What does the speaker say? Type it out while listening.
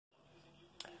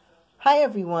Hi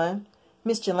everyone,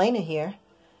 Miss Jelena here.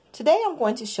 Today I'm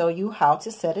going to show you how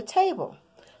to set a table.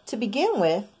 To begin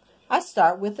with, I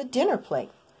start with a dinner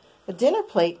plate. A dinner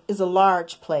plate is a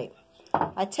large plate.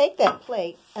 I take that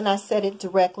plate and I set it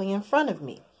directly in front of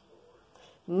me.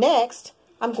 Next,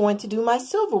 I'm going to do my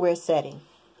silverware setting.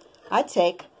 I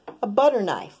take a butter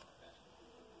knife.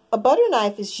 A butter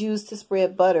knife is used to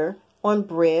spread butter on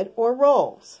bread or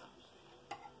rolls.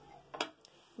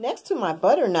 Next to my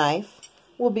butter knife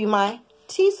will be my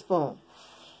teaspoon.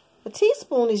 A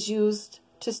teaspoon is used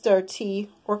to stir tea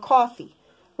or coffee.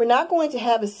 We're not going to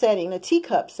have a setting, a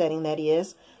teacup setting that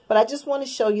is, but I just want to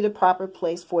show you the proper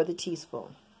place for the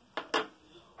teaspoon.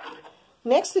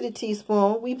 Next to the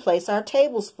teaspoon, we place our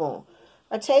tablespoon.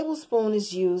 Our tablespoon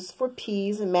is used for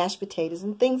peas and mashed potatoes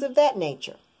and things of that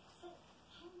nature.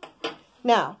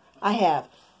 Now, I have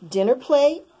dinner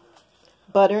plate,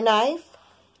 butter knife,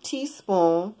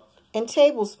 teaspoon, and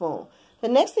tablespoon. The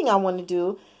next thing I want to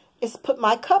do is put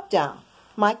my cup down.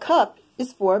 My cup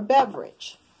is for a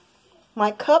beverage. My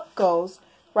cup goes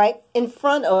right in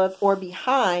front of or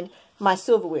behind my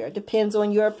silverware. It depends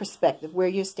on your perspective, where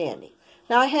you're standing.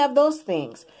 Now I have those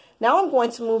things. Now I'm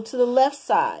going to move to the left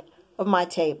side of my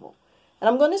table. And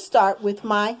I'm going to start with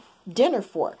my dinner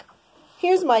fork.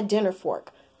 Here's my dinner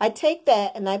fork. I take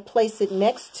that and I place it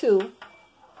next to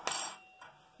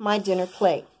my dinner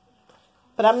plate.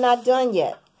 But I'm not done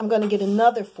yet. I'm going to get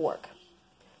another fork.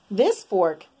 This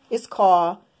fork is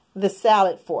called the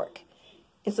salad fork.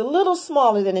 It's a little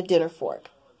smaller than a dinner fork.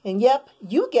 And yep,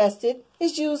 you guessed it,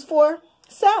 it's used for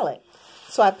salad.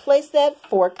 So I place that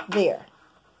fork there.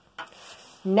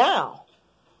 Now,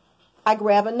 I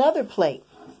grab another plate.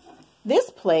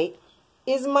 This plate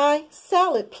is my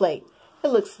salad plate. It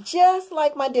looks just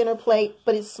like my dinner plate,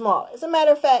 but it's smaller. As a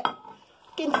matter of fact,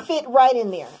 it can fit right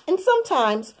in there. And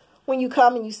sometimes when you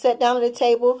come and you sit down at a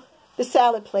table, the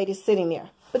salad plate is sitting there.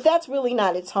 But that's really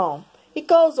not its home. It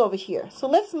goes over here. So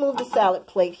let's move the salad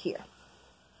plate here.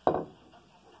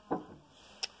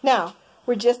 Now,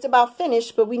 we're just about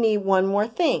finished, but we need one more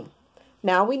thing.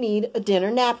 Now we need a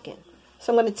dinner napkin.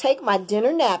 So I'm going to take my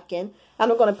dinner napkin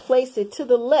and I'm going to place it to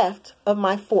the left of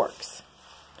my forks.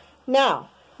 Now,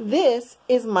 this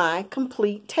is my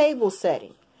complete table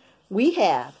setting. We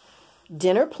have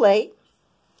dinner plate,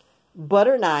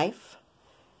 butter knife,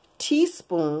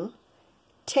 teaspoon,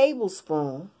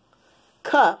 tablespoon,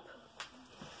 cup,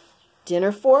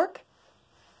 dinner fork,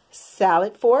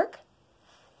 salad fork,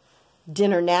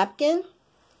 dinner napkin,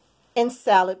 and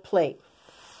salad plate.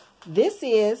 This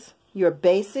is your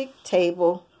basic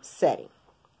table setting.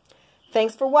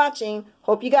 Thanks for watching.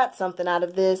 Hope you got something out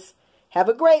of this. Have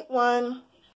a great one.